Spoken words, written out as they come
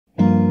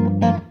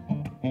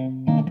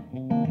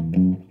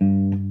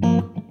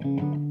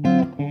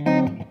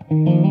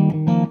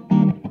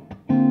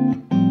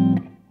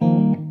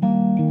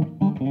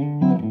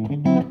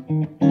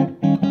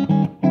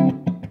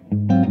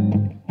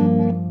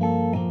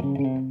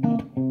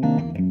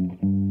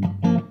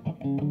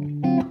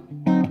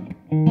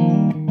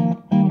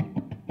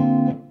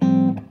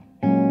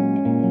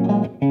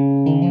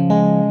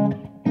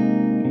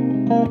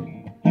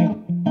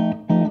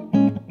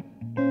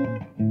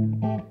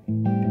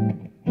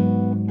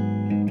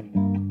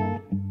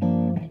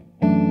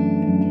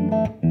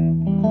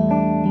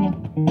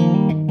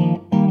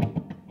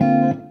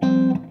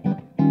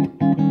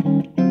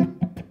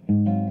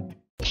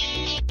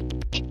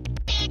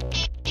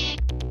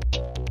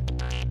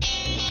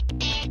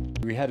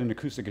We had an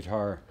acoustic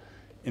guitar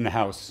in the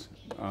house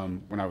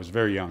when I was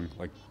very young,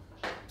 like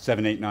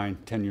 7, 8, 9,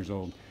 10 years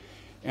old.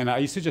 And I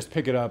used to just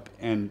pick it up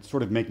and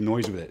sort of make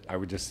noise with it. I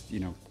would just,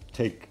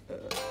 take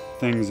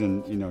things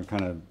and,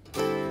 kind of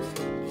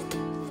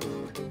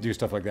do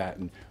stuff like that.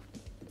 And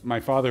my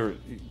father,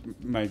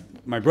 my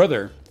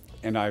brother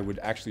and I would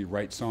actually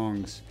write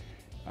songs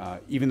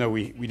even though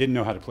we didn't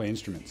know how to play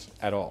instruments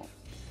at all.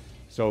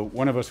 So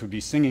one of us would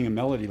be singing a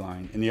melody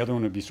line and the other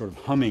one would be sort of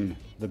humming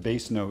the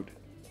bass note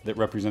that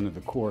represented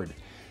the chord.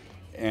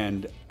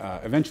 And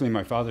eventually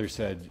my father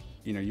said,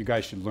 you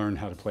guys should learn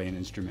how to play an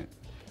instrument.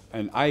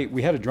 And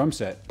we had a drum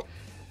set,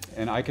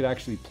 and I could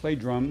actually play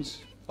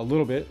drums a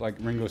little bit, like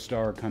Ringo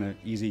Starr kind of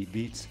easy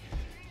beats.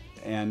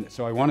 And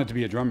so I wanted to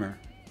be a drummer,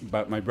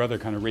 but my brother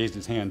kind of raised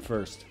his hand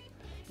first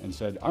and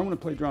said, I want to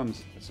play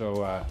drums.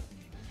 So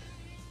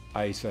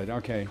I said,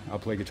 okay, I'll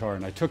play guitar.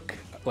 And I took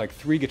like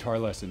 3 guitar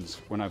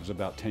lessons when I was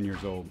about 10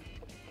 years old.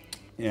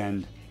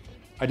 And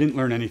I didn't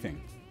learn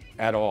anything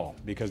at all,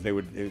 because they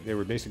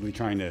were basically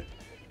trying to,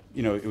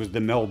 it was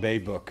the Mel Bay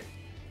book,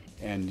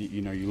 and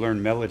you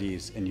learn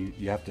melodies, and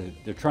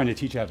they're trying to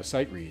teach you how to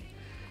sight read.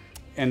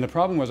 And the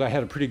problem was I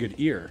had a pretty good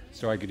ear,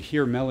 so I could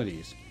hear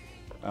melodies.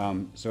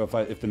 So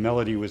if the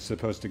melody was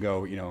supposed to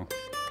go,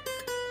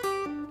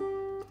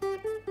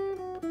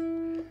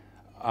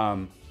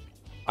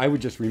 I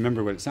would just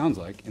remember what it sounds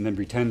like and then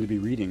pretend to be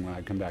reading when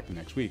I'd come back the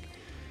next week.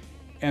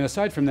 And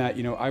aside from that,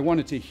 I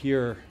wanted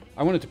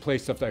to play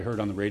stuff that I heard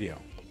on the radio.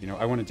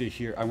 I wanted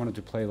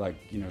to play like,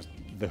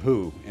 the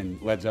Who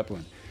and Led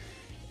Zeppelin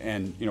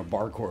and,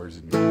 bar chords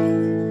and,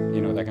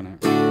 that kind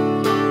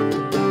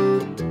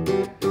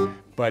of.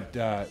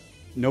 But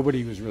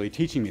nobody was really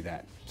teaching me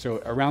that.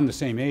 So around the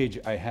same age,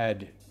 I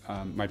had,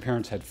 my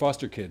parents had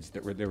foster kids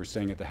they were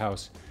staying at the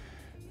house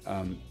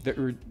that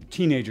were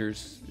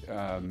teenagers,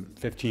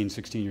 15,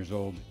 16 years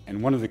old,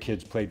 and one of the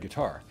kids played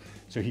guitar.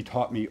 So he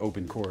taught me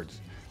open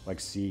chords, like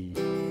C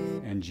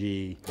and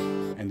G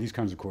and these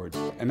kinds of chords.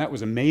 And that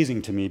was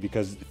amazing to me,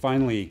 because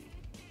finally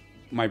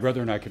my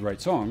brother and I could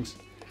write songs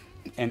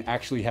and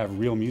actually have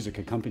real music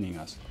accompanying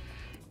us.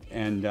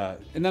 And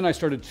then I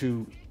started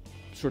to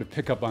sort of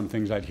pick up on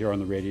things I'd hear on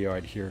the radio.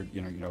 I'd hear,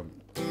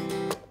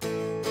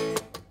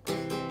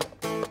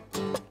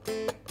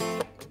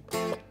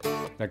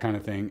 that kind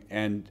of thing.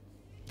 And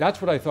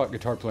that's what I thought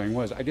guitar playing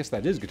was. I guess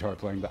that is guitar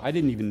playing, but I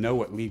didn't even know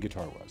what lead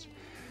guitar was.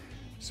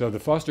 So the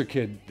foster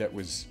kid that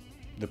was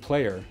the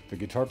player, the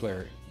guitar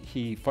player,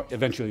 he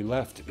eventually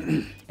left,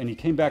 and he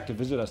came back to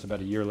visit us about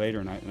a year later,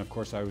 and of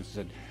course I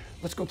said,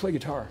 let's go play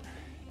guitar.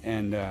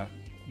 And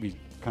we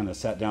kind of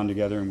sat down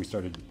together and we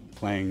started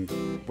playing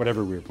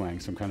whatever we were playing,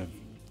 some kind of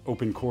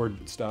open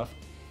chord stuff.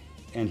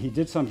 And he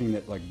did something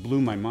that like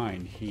blew my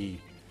mind.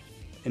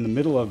 In the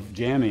middle of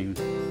jamming,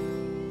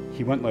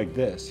 he went like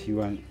this. He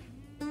went,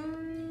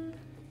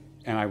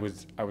 and I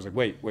was like,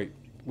 wait a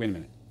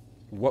minute,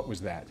 what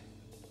was that?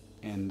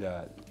 And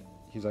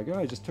he's like, oh,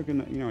 I just took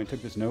I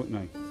took this note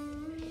and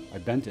I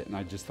bent it, and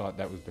I just thought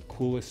that was the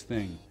coolest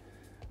thing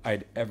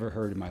I'd ever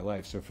heard in my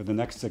life. So for the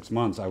next 6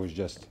 months, I was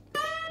just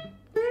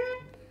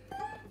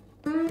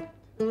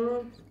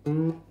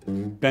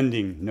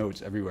bending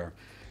notes everywhere.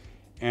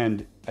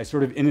 And I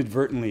sort of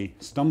inadvertently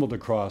stumbled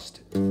across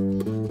the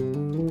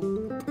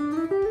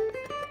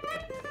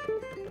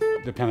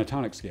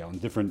pentatonic scale in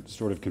different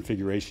sort of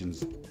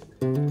configurations.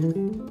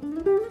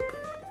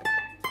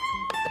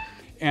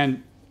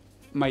 And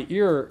my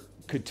ear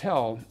could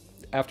tell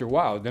after a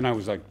while. Then I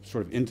was like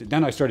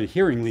then I started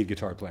hearing lead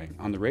guitar playing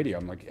on the radio.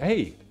 I'm like,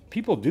 hey,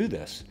 people do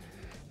this.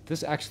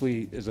 This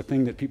actually is a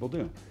thing that people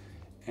do.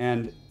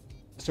 And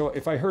so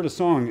if I heard a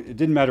song, it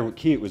didn't matter what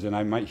key it was in,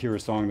 I might hear a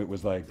song that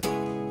was like,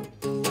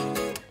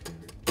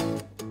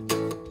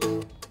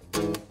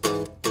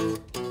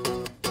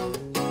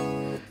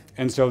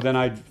 and so then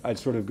I'd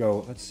sort of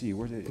go, let's see,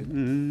 where's it?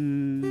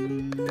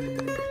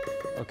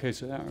 Okay,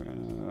 so that,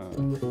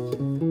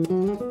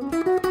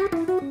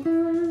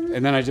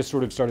 and then I just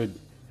sort of started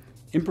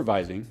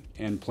improvising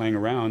and playing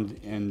around,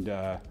 and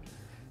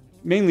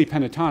mainly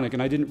pentatonic,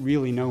 and I didn't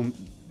really know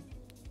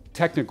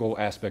technical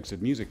aspects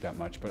of music that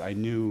much, but I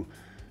knew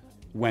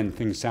when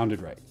things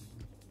sounded right.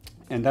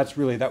 And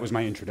that was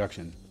my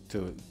introduction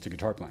to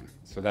guitar playing.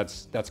 So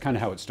that's kind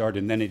of how it started,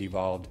 and then it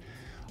evolved.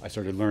 I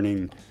started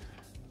learning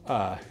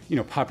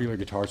popular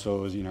guitar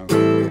solos,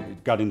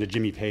 got into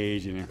Jimmy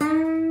Page,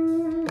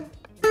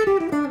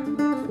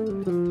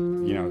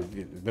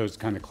 those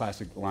kind of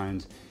classic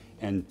lines,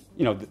 and,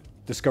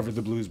 discovered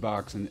the blues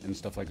box and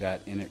stuff like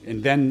that.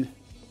 And then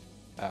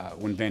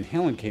when Van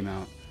Halen came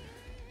out,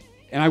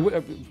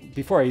 and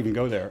before I even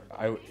go there,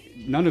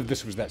 none of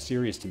this was that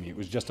serious to me. It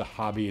was just a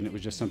hobby, and it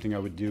was just something I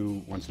would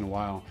do once in a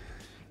while.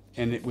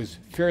 And it was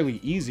fairly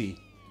easy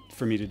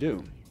for me to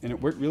do. And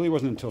it really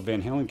wasn't until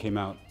Van Halen came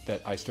out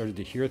that I started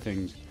to hear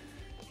things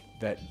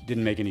that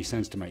didn't make any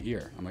sense to my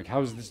ear. I'm like,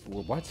 how is this?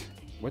 Well, what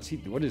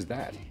is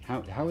that?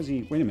 How is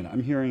he? Wait a minute,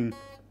 I'm hearing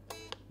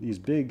these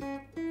big.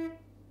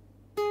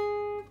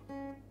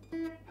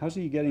 How's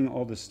he getting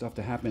all this stuff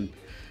to happen?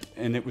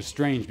 And it was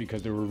strange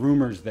because there were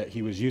rumors that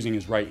he was using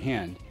his right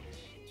hand,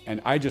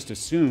 and I just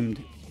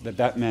assumed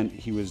that meant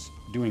he was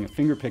doing a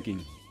finger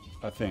picking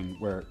thing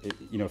where,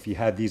 if he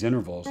had these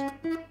intervals,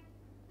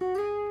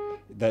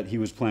 that he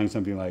was playing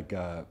something like,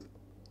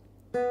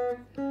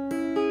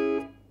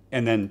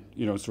 and then,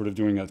 sort of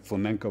doing a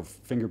flamenco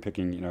finger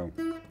picking,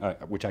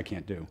 which I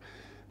can't do,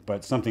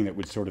 but something that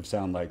would sort of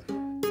sound like.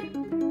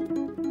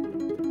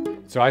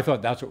 So I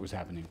thought that's what was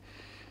happening.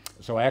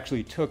 So I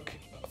actually took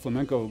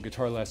flamenco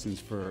guitar lessons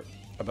for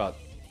about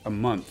a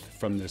month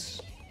from this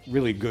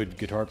really good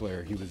guitar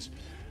player. He was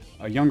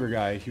a younger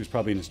guy. He was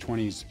probably in his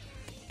 20s,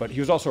 but he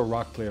was also a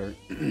rock player.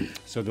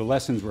 So the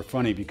lessons were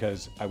funny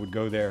because I would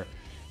go there.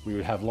 We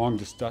would have long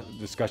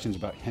discussions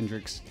about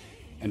Hendrix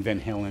and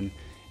Van Halen,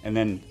 and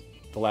then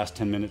the last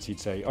 10 minutes he'd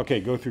say, okay,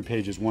 go through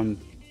pages 1,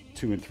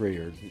 2, and 3,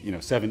 or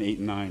 7, 8,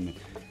 and 9, and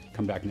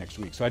come back next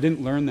week. So I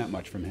didn't learn that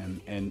much from him,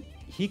 and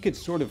he could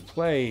sort of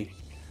play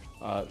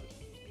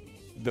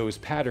those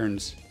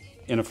patterns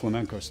in a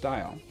flamenco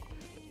style.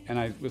 And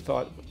I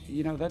thought,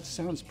 that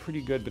sounds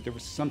pretty good, but there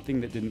was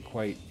something that didn't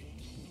quite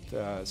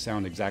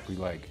sound exactly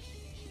like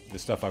the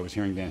stuff I was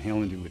hearing Van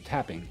Halen do with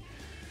tapping.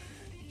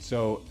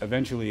 So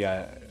eventually,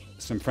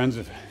 some friends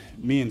of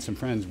me and some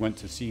friends went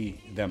to see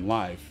them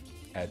live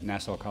at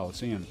Nassau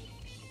Coliseum.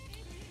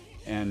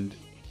 And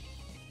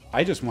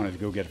I just wanted to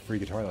go get a free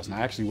guitar lesson.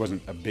 I actually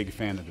wasn't a big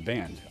fan of the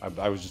band.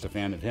 I was just a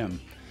fan of him.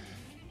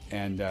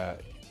 And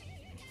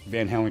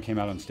Van Halen came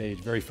out on stage.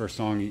 Very first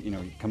song,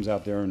 he comes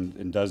out there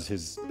and does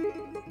his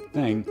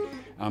thing.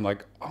 I'm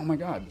like, oh my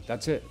God,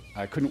 that's it.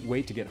 I couldn't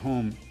wait to get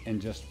home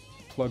and just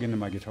plug into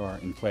my guitar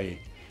and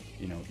play,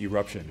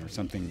 Eruption or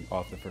something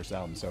off the first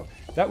album. So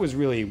that was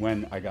really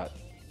when I got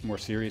more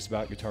serious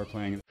about guitar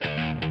playing.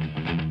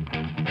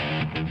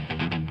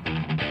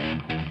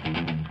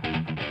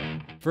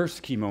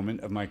 First key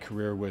moment of my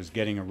career was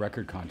getting a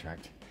record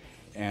contract.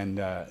 And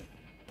as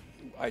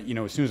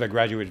soon as I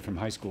graduated from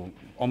high school,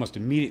 almost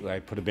immediately I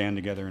put a band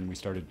together and we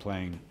started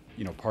playing,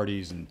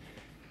 parties and,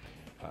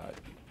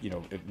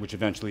 which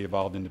eventually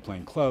evolved into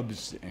playing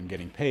clubs and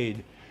getting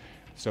paid.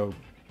 So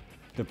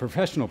the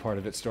professional part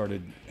of it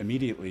started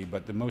immediately,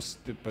 but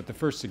the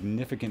first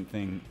significant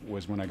thing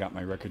was when I got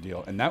my record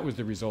deal, and that was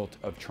the result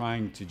of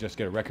trying to just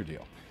get a record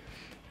deal.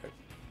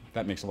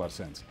 That makes a lot of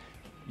sense.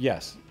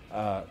 Yes,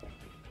 I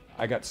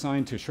got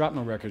signed to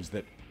Shrapnel Records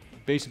that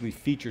basically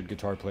featured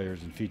guitar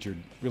players and featured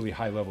really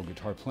high-level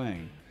guitar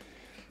playing,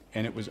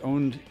 and it was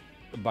owned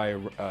by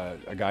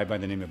a guy by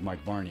the name of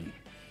Mike Varney,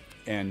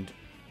 and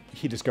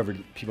he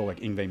discovered people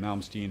like Yngwie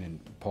Malmsteen and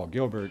Paul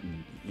Gilbert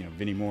and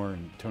Vinnie Moore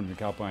and Tony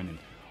McAlpine and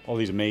all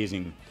these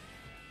amazing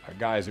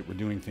guys that were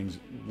doing things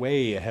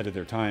way ahead of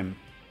their time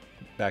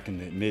back in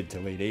the mid to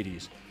late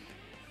 80s.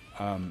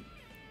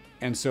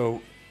 And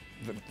so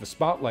the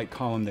Spotlight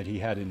column that he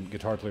had in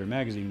Guitar Player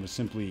magazine was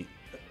simply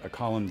a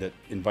column that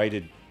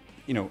invited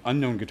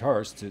unknown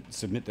guitarists to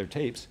submit their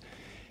tapes,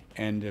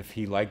 and if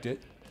he liked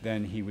it,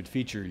 then he would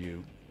feature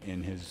you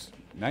in his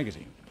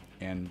magazine.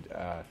 And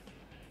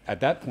at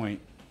that point,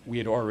 we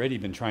had already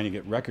been trying to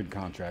get record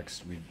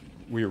contracts.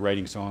 We were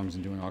writing songs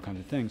and doing all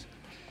kinds of things.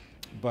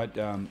 But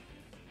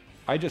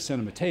I just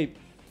sent him a tape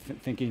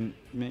thinking,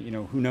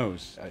 who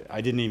knows? I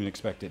didn't even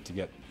expect it to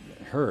get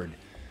heard.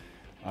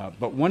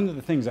 But one of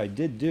the things I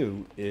did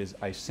do is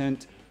I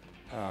sent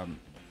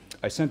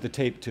the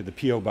tape to the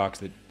P.O. box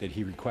that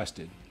he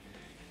requested.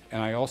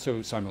 And I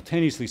also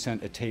simultaneously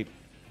sent a tape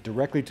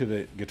directly to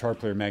the Guitar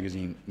Player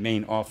magazine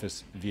main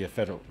office via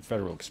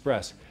Federal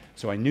Express.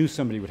 So I knew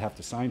somebody would have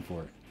to sign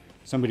for it.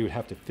 Somebody would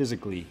have to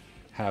physically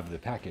have the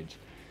package.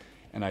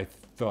 And I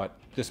thought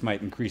this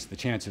might increase the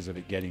chances of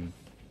it getting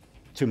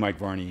to Mike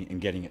Varney and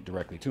getting it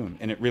directly to him.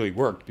 And it really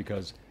worked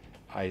because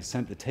I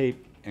sent the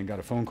tape and got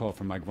a phone call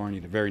from Mike Varney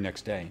the very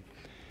next day.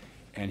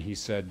 And he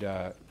said,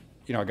 I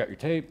got your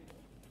tape.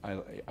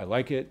 I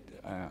like it.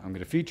 I'm going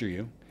to feature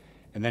you.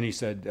 And then he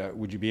said,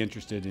 would you be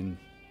interested in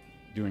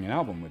doing an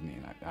album with me?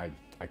 And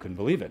I couldn't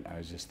believe it.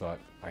 I just thought,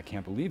 I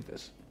can't believe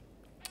this.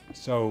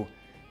 So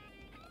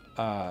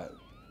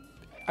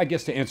I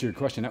guess to answer your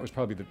question, that was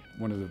probably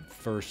one of the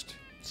first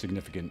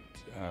significant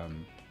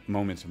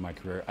moments of my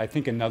career. I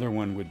think another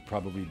one would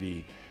probably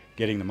be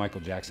getting the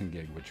Michael Jackson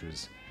gig, which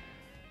was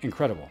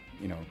incredible.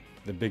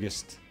 The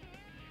biggest,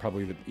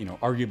 probably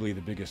arguably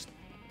the biggest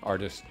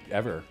artist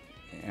ever.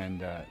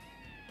 And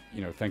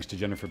thanks to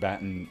Jennifer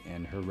Batten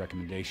and her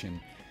recommendation,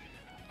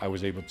 I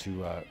was able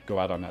to go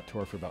out on that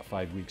tour for about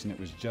 5 weeks, and it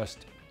was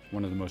just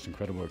one of the most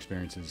incredible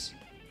experiences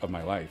of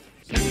my life.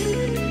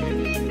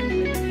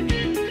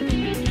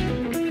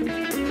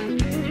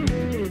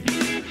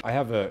 I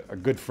have a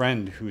good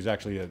friend who's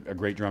actually a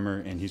great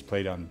drummer, and he's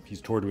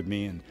toured with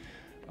me and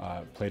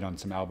played on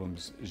some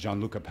albums,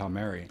 Gianluca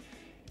Palmieri.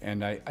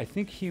 And I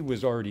think he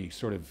was already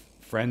sort of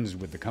friends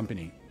with the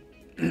company.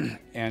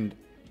 And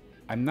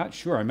I'm not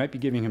sure, I might be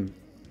giving him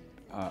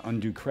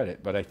undue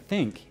credit, but I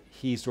think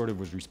he sort of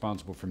was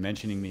responsible for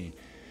mentioning me.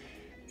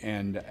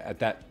 And at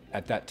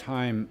that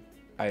time,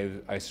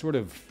 I sort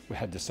of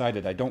had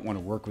decided I don't want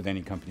to work with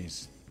any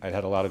companies. I'd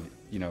had a lot of,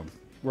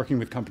 working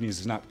with companies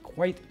is not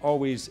quite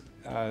always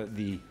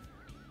the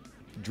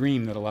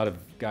dream that a lot of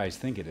guys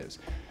think it is.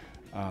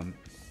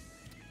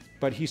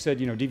 But he said,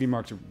 DV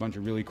Mark's a bunch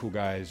of really cool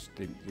guys.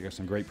 They got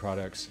some great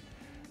products.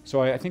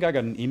 So I think I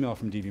got an email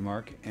from DV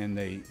Mark, and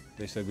they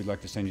said, we'd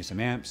like to send you some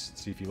amps,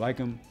 see if you like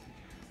them.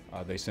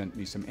 They sent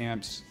me some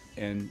amps,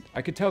 and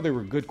I could tell they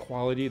were good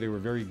quality. They were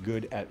very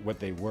good at what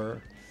they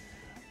were.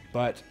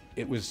 But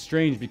it was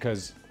strange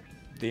because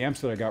the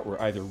amps that I got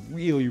were either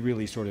really,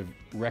 really sort of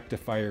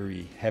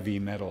rectifier-y heavy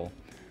metal,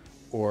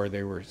 or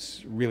they were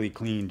really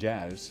clean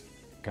jazz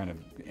kind of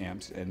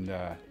amps. And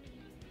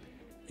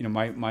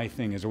my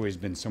thing has always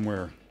been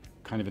somewhere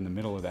kind of in the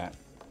middle of that.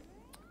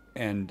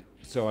 And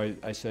so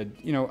I said,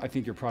 I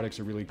think your products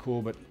are really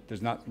cool, but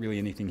there's not really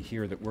anything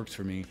here that works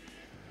for me.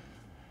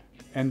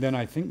 And then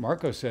I think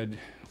Marco said,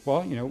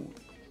 well,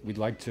 we'd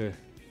like to,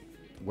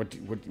 what do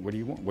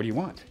you want? What do you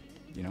want?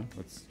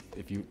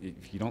 If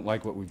you don't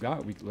like what we've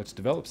got, let's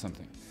develop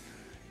something.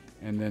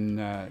 And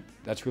then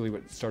that's really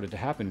what started to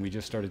happen. We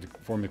just started to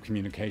form a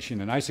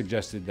communication, and I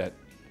suggested that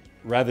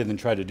rather than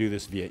try to do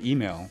this via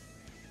email,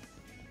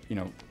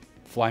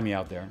 fly me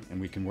out there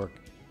and we can work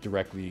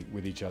directly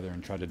with each other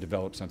and try to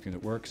develop something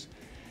that works.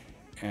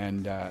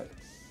 And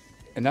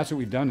that's what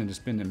we've done, and it's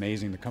been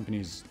amazing. The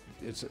company's,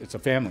 it's a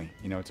family,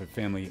 it's a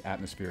family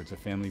atmosphere, it's a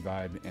family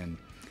vibe, and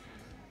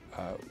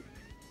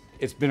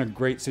it's been a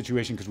great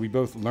situation because we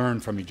both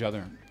learn from each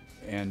other.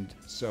 And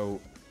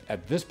so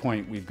at this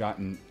point, we've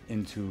gotten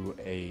into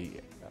an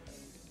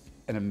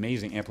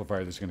amazing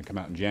amplifier that's going to come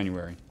out in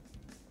January.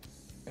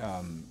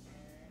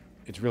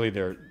 It's really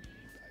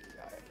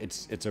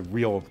it's a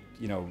real,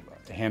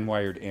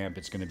 hand-wired amp.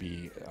 It's going to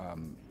be,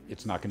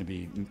 it's not going to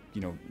be,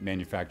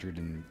 manufactured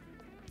in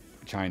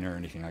China or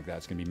anything like that.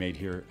 It's going to be made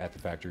here at the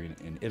factory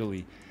in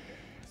Italy.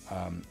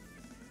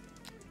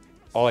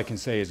 All I can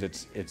say is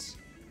it's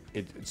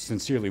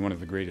sincerely one of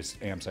the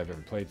greatest amps I've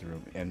ever played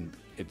through, and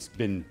it's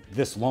been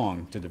this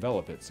long to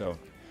develop it. So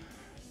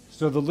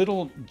the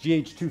little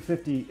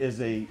GH250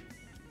 is a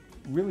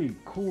really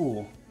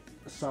cool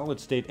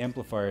solid-state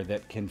amplifier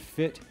that can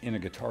fit in a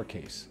guitar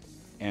case.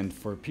 And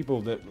for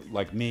people that,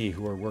 like me,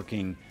 who are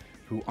working,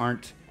 who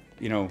aren't,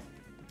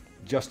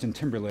 Justin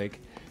Timberlake,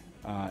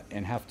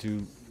 and have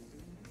to,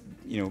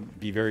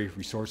 be very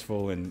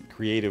resourceful and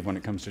creative when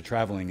it comes to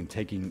traveling and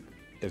taking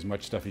as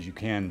much stuff as you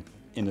can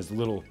in as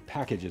little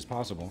package as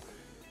possible,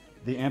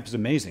 the amp is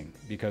amazing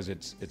because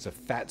it's a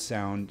fat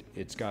sound.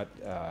 It's got,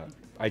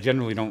 I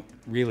generally don't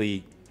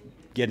really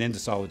get into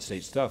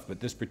solid-state stuff, but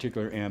this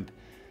particular amp,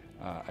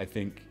 I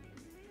think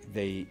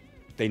they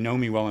know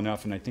me well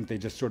enough, and I think they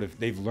just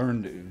they've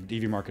learned,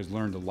 DV Mark has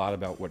learned a lot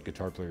about what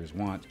guitar players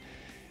want.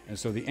 And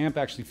so the amp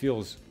actually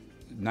feels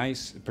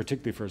nice,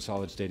 particularly for a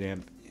solid-state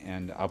amp,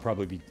 and I'm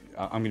going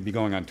to be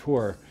going on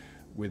tour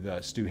with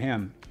Stu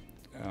Hamm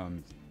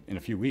in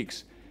a few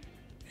weeks,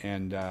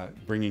 and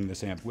bringing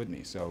this amp with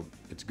me. So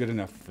it's good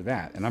enough for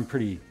that. And I'm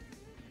pretty,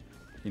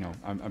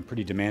 I'm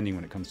pretty demanding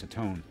when it comes to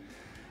tone.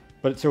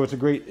 But so it's a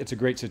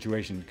great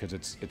situation because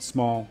it's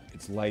small,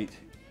 it's light,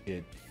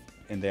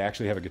 and they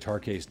actually have a guitar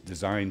case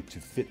designed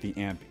to fit the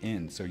amp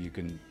in, so you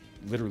can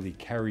literally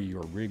carry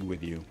your rig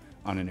with you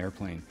on an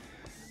airplane.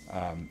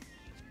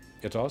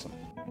 It's awesome.